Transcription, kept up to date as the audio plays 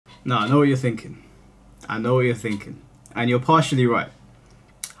No, I know what you're thinking. I know what you're thinking. And you're partially right.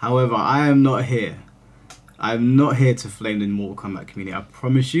 However, I am not here. I'm not here to flame the Mortal Kombat community. I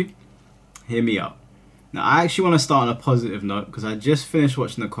promise you. Hear me out. Now, I actually want to start on a positive note because I just finished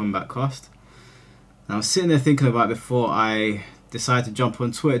watching the Combat Cast. And I was sitting there thinking about it before I decided to jump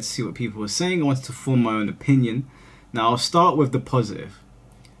on Twitter to see what people were saying. I wanted to form my own opinion. Now, I'll start with the positive.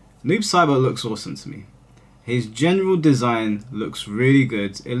 Noob Saibot looks awesome to me. His general design looks really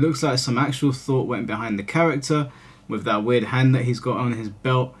good. It looks like some actual thought went behind the character with that weird hand that he's got on his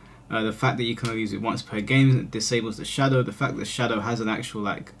belt. The fact that you can only use it once per game, it disables the shadow. The fact that the shadow has an actual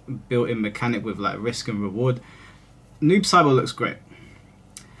like built-in mechanic with like risk and reward. Noob Saibot looks great.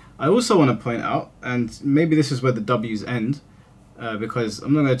 I also want to point out, and maybe this is where the W's end, because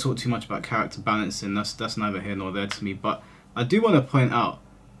I'm not going to talk too much about character balancing. That's neither here nor there to me. But I do want to point out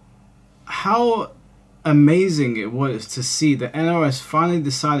how amazing it was to see that NRS finally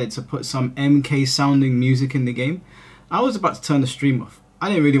decided to put some MK sounding music in the game. I was about to turn the stream off. I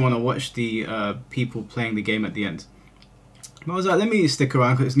didn't really want to watch the people playing the game at the end. But I was like, let me stick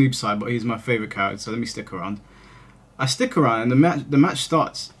around because it's Noob Saibot, he's my favourite character, so let me stick around. I stick around and the match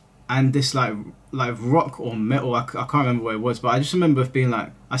starts, and this like rock or metal, I can't remember what it was, but I just remember being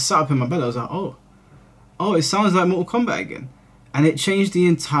like, I sat up in my bed, I was like, oh, it sounds like Mortal Kombat again. And it changed the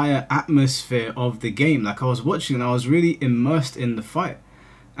entire atmosphere of the game. Like I was watching and I was really immersed in the fight.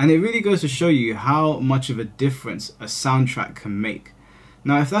 And it really goes to show you how much of a difference a soundtrack can make.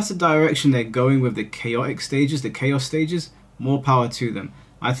 Now, if that's the direction they're going with the chaotic stages, the chaos stages, more power to them.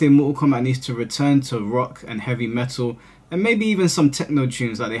 I think Mortal Kombat needs to return to rock and heavy metal, and maybe even some techno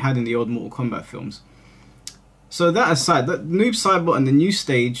tunes like they had in the old Mortal Kombat films. So that aside, that Noob Saibot and the new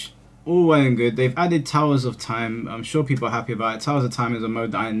stage, all well and good. They've added Towers of Time. I'm sure people are happy about it. Towers of Time is a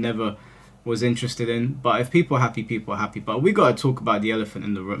mode that I never was interested in, but if people are happy, people are happy. But we got to talk about the elephant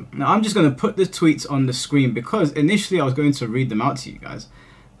in the room. Now, I'm just going to put the tweets on the screen because initially I was going to read them out to you guys,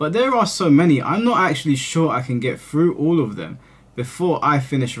 but there are so many, I'm not actually sure I can get through all of them before I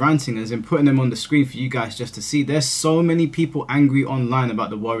finish ranting, as in putting them on the screen for you guys just to see. There's so many people angry online about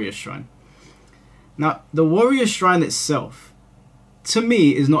the Warrior Shrine. Now, the Warrior Shrine itself, to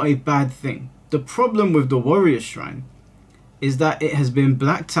me, is not a bad thing. The problem with the Warrior Shrine is that it has been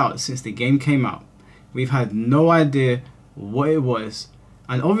blacked out since the game came out. We've had no idea what it was.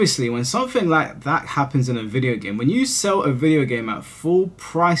 And obviously, when something like that happens in a video game, when you sell a video game at full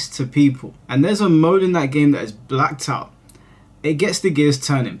price to people, and there's a mode in that game that is blacked out, it gets the gears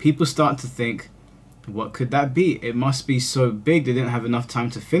turning. People start to think, what could that be? It must be so big they didn't have enough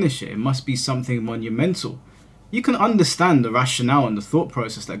time to finish it. It must be something monumental. You can understand the rationale and the thought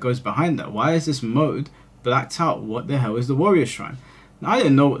process that goes behind that. Why is this mode blacked out? What the hell is the Warrior Shrine? Now, I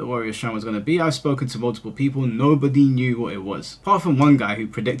didn't know what the Warrior Shrine was going to be. I've spoken to multiple people. Nobody knew what it was, apart from one guy who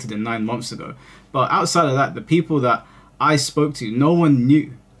predicted it 9 months ago. But outside of that, the people that I spoke to, no one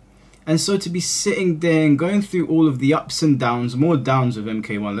knew. And so to be sitting there and going through all of the ups and downs, more downs with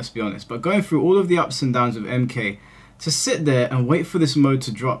MK1, let's be honest, but going through all of the ups and downs of MK, to sit there and wait for this mode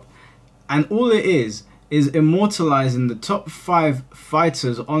to drop. And all it is immortalizing the top 5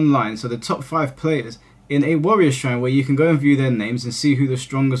 fighters online, so the top 5 players, in a Warrior Shrine where you can go and view their names and see who the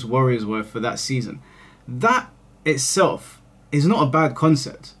strongest warriors were for that season. That itself is not a bad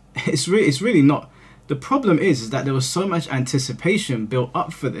concept. It's really not. The problem is that there was so much anticipation built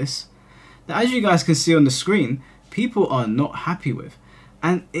up for this that, as you guys can see on the screen, people are not happy with.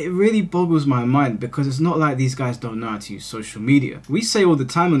 And it really boggles my mind because it's not like these guys don't know how to use social media. We say all the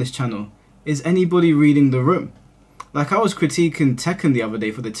time on this channel, is anybody reading the room? Like, I was critiquing Tekken the other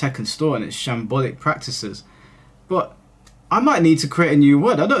day for the Tekken store and its shambolic practices. But I might need to create a new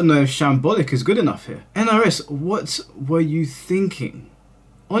word. I don't know if shambolic is good enough here. NRS, what were you thinking?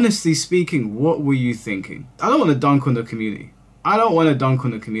 Honestly speaking, what were you thinking? I don't want to dunk on the community. I don't want to dunk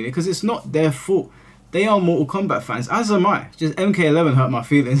on the community because it's not their fault. They are Mortal Kombat fans, as am I. Just MK11 hurt my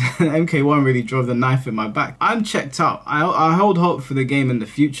feelings and MK1 really drove the knife in my back. I'm checked out. I hold hope for the game in the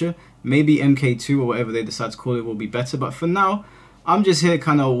future. Maybe MK2 or whatever they decide to call it will be better, but for now, I'm just here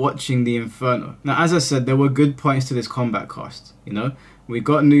kind of watching the inferno. Now, as I said, there were good points to this combat cast, you know? We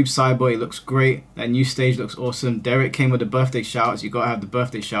got Noob Saibot, it looks great. That new stage looks awesome. Derek came with the birthday shouts. You gotta have the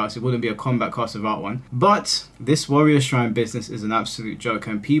birthday shouts. It wouldn't be a combat cast without one. But this Warrior Shrine business is an absolute joke,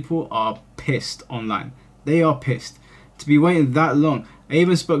 and people are pissed online. They are pissed. To be waiting that long. I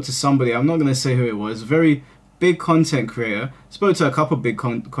even spoke to somebody, I'm not gonna say who it was, very big content creator. Spoke to a couple big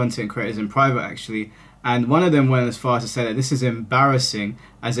content creators in private actually, and one of them went as far as to say that this is embarrassing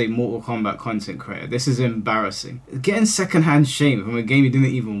as a Mortal Kombat content creator. This is embarrassing. Getting secondhand shame from a game you didn't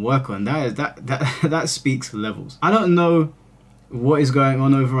even work on, that speaks levels. I don't know what is going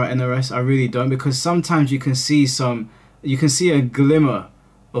on over at NRS. I really don't, because sometimes you can see a glimmer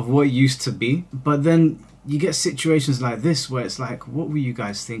of what used to be, but then you get situations like this where it's like, what were you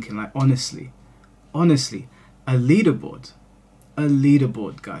guys thinking? Like, honestly, a leaderboard,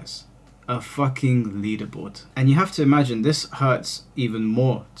 guys, a fucking leaderboard. And you have to imagine this hurts even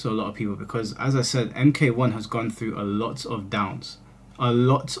more to a lot of people, because as I said, MK1 has gone through a lot of downs,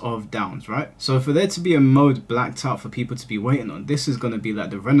 right? So for there to be a mode blacked out for people to be waiting on, this is going to be like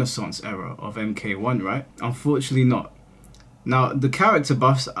the Renaissance era of MK1, right? Unfortunately not. Now, the character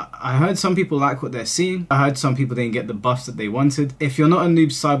buffs, I heard some people like what they're seeing. I heard some people didn't get the buffs that they wanted. If you're not a Noob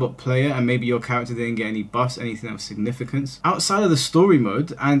Saibot player and maybe your character didn't get any buffs, anything of significance, outside of the story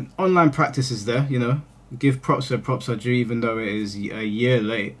mode, and online practice is there, you know, give props where props are due, even though it is a year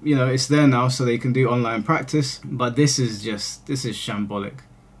late. You know, it's there now so they can do online practice, but this is shambolic.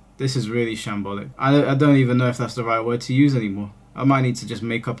 This is really shambolic. I don't even know if that's the right word to use anymore. I might need to just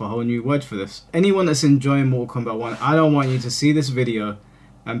make up a whole new word for this. Anyone that's enjoying Mortal Kombat 1, I don't want you to see this video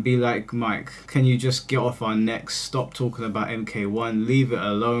and be like, Mike, can you just get off our necks, stop talking about MK1, leave it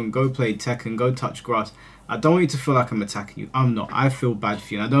alone, go play Tekken, go touch grass. I don't want you to feel like I'm attacking you. I'm not. I feel bad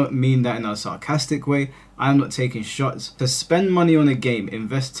for you. And I don't mean that in a sarcastic way. I'm not taking shots. To spend money on a game,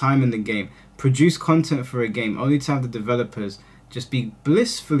 invest time in the game, produce content for a game, only to have the developers just be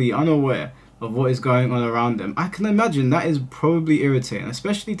blissfully unaware of what is going on around them. I can imagine that is probably irritating,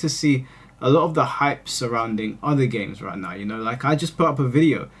 especially to see a lot of the hype surrounding other games right now. You know, like I just put up a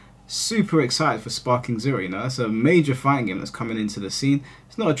video, super excited for Sparking Zero. You know, that's a major fighting game that's coming into the scene.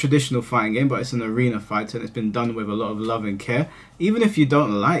 It's not a traditional fighting game, but it's an arena fighter, and it's been done with a lot of love and care. Even if you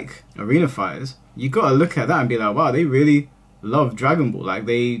don't like arena fighters, you gotta look at that and be like, wow, they really love Dragon Ball. Like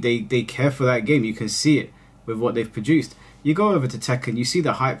they care for that game. You can see it with what they've produced. You go over to Tekken, you see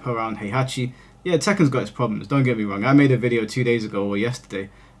the hype around Heihachi. Yeah, Tekken's got its problems, don't get me wrong. I made a video 2 days ago or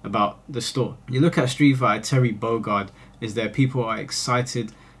yesterday about the store. You look at Street Fighter, Terry Bogard is there, people are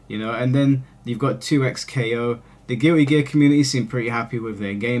excited, you know, and then you've got 2XKO. The Guilty Gear community seem pretty happy with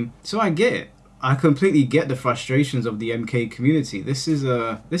their game. So I get it. I completely get the frustrations of the MK community. This is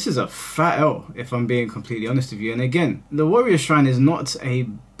a fat L, if I'm being completely honest with you. And again, the Warrior Shrine is not a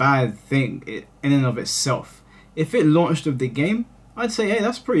bad thing in and of itself. If it launched with the game, I'd say, hey,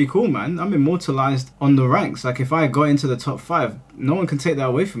 that's pretty cool, man. I'm immortalized on the ranks. Like, if I got into the top 5, no one can take that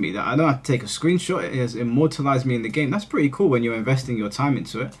away from me. That I don't have to take a screenshot. It has immortalized me in the game. That's pretty cool when you're investing your time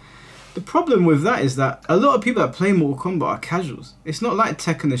into it. The problem with that is that a lot of people that play Mortal Kombat are casuals. It's not like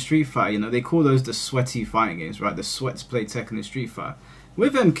Tekken and Street Fighter, you know, they call those the sweaty fighting games, right? The sweats play Tekken and Street Fighter.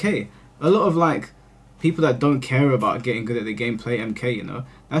 With MK, a lot of like people that don't care about getting good at the game play MK, you know.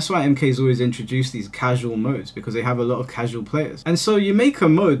 That's why MK's always introduced these casual modes, because they have a lot of casual players. And so you make a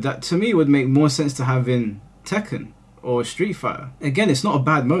mode that to me would make more sense to have in Tekken or Street Fighter. Again, it's not a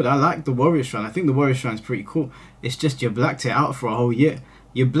bad mode. I like the Warrior Shrine. I think the Warrior Shrine's pretty cool. It's just you blacked it out for a whole year.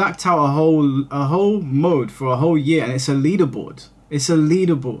 You blacked out a whole mode for a whole year, and it's a leaderboard. It's a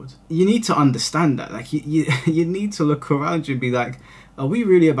leaderboard. You need to understand that. Like you need to look around you and be like, are we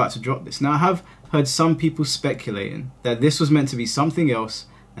really about to drop this? Now I have heard some people speculating that this was meant to be something else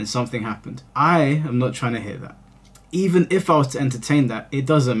and something happened. I am not trying to hear that. Even if I was to entertain that, it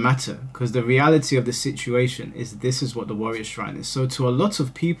doesn't matter, because the reality of the situation is this is what the Warrior Shrine is. So to a lot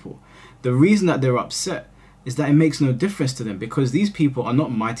of people, the reason that they're upset is that it makes no difference to them, because these people are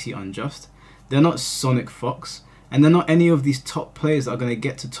not Mighty Unjust, they're not Sonic Fox, and they're not any of these top players that are going to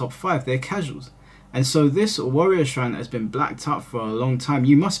get to top 5. They're casuals. And so this Warrior Shrine that has been blacked out for a long time,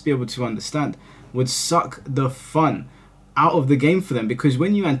 you must be able to understand, would suck the fun out of the game for them, because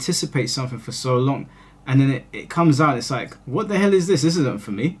when you anticipate something for so long and then it comes out, it's like, what the hell is this? This isn't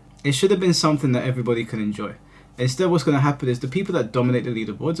for me. It should have been something that everybody can enjoy. Instead, what's going to happen is the people that dominate the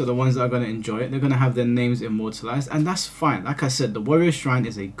leaderboards are the ones that are going to enjoy it. They're going to have their names immortalized, and that's fine. Like I said, the Warrior Shrine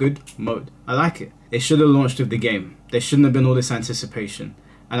is a good mode. I like it. It should have launched with the game. There shouldn't have been all this anticipation.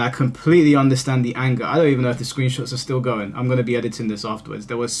 And I completely understand the anger. I don't even know if the screenshots are still going. I'm going to be editing this afterwards.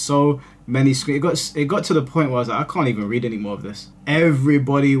 There were so many screenshots. It got to the point where I was like, I can't even read any more of this.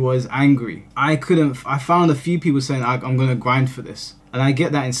 Everybody was angry. I found a few people saying, I'm going to grind for this. And I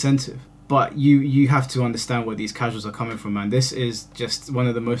get that incentive. But you have to understand where these casuals are coming from, man. This is just one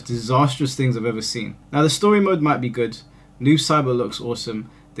of the most disastrous things I've ever seen. Now, the story mode might be good. Noob Saibot looks awesome.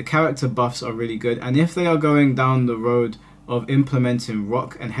 The character buffs are really good. And if they are going down the road of implementing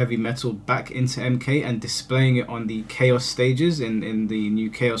rock and heavy metal back into MK and displaying it on the Chaos stages in the new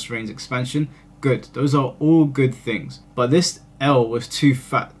Chaos Reigns expansion, good. Those are all good things. But this L was too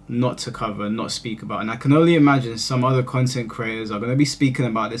fat not to cover and not speak about. And I can only imagine some other content creators are going to be speaking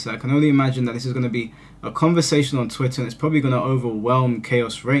about this. And I can only imagine that this is going to be a conversation on Twitter, and it's probably going to overwhelm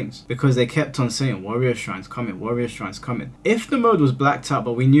Chaos Reigns because they kept on saying Warrior Shrine's coming, Warrior Shrine's coming. If the mode was blacked out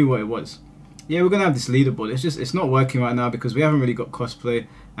but we knew what it was, yeah, we're going to have this leaderboard. It's not working right now because we haven't really got cosplay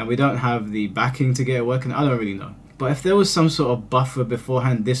and we don't have the backing to get it working. I don't really know. But if there was some sort of buffer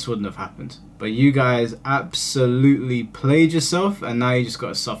beforehand, this wouldn't have happened. But you guys absolutely played yourself and now you just got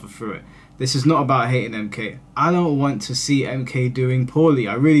to suffer through it. This is not about hating MK. I don't want to see MK doing poorly.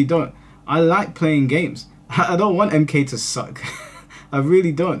 I really don't. I like playing games. I don't want MK to suck. I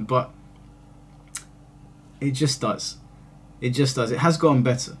really don't. But it just does. It just does. It has gotten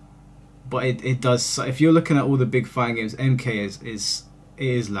better. But it does. If you're looking at all the big fighting games, MK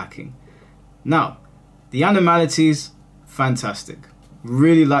is lacking. Now, the animalities, fantastic.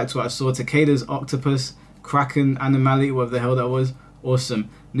 Really liked what I saw. Takeda's octopus, Kraken animality, whatever the hell that was, awesome.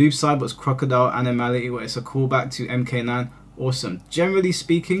 Noob Saibot's crocodile animality, where it's a callback to MK9, awesome. Generally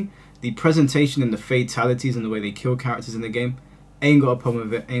speaking, the presentation and the fatalities and the way they kill characters in the game, ain't got a problem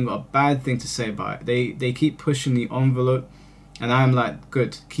with it, ain't got a bad thing to say about it. They keep pushing the envelope, and I'm like,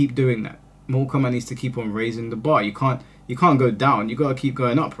 good, keep doing that. Mortal Kombat needs to keep on raising the bar. You can't go down, you gotta keep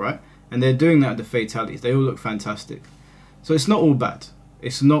going up, right? And they're doing that with the fatalities. They all look fantastic. So it's not all bad.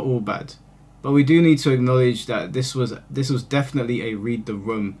 It's not all bad. But we do need to acknowledge that this was definitely a read the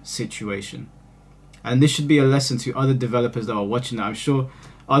room situation. And this should be a lesson to other developers that are watching that. I'm sure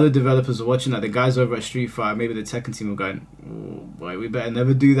other developers are watching that. The guys over at Street Fighter, maybe the Tekken team are going, oh boy, we better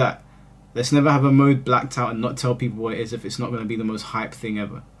never do that. Let's never have a mode blacked out and not tell people what it is if it's not going to be the most hype thing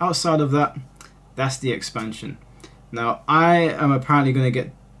ever. Outside of that, that's the expansion. Now, I am apparently going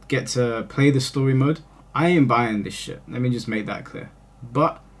to get to play the story mode. I ain't buying this shit. Let me just make that clear.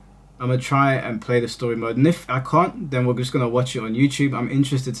 But I'm going to try and play the story mode. And if I can't, then we're just going to watch it on YouTube. I'm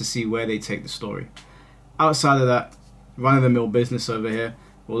interested to see where they take the story. Outside of that, run-of-the-mill business over here.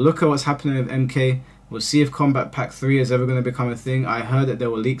 We'll look at what's happening with MK. We'll see if Combat Pack 3 is ever going to become a thing. I heard that there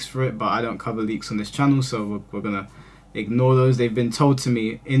were leaks for it, but I don't cover leaks on this channel, so we're going to ignore those. They've been told to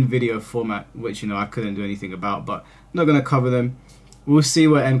me in video format, which, you know, I couldn't do anything about, but I'm not going to cover them. We'll see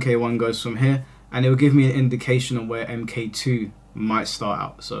where MK1 goes from here, and it will give me an indication on where MK2 might start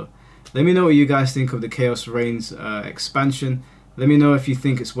out. So let me know what you guys think of the Chaos Reigns expansion. Let me know if you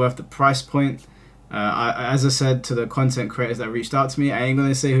think it's worth the price point. As I said to the content creators that reached out to me, I ain't going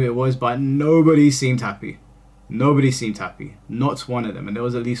to say who it was, but nobody seemed happy. Nobody seemed happy. Not one of them, and there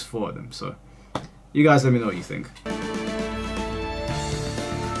was at least 4 of them. So you guys let me know what you think.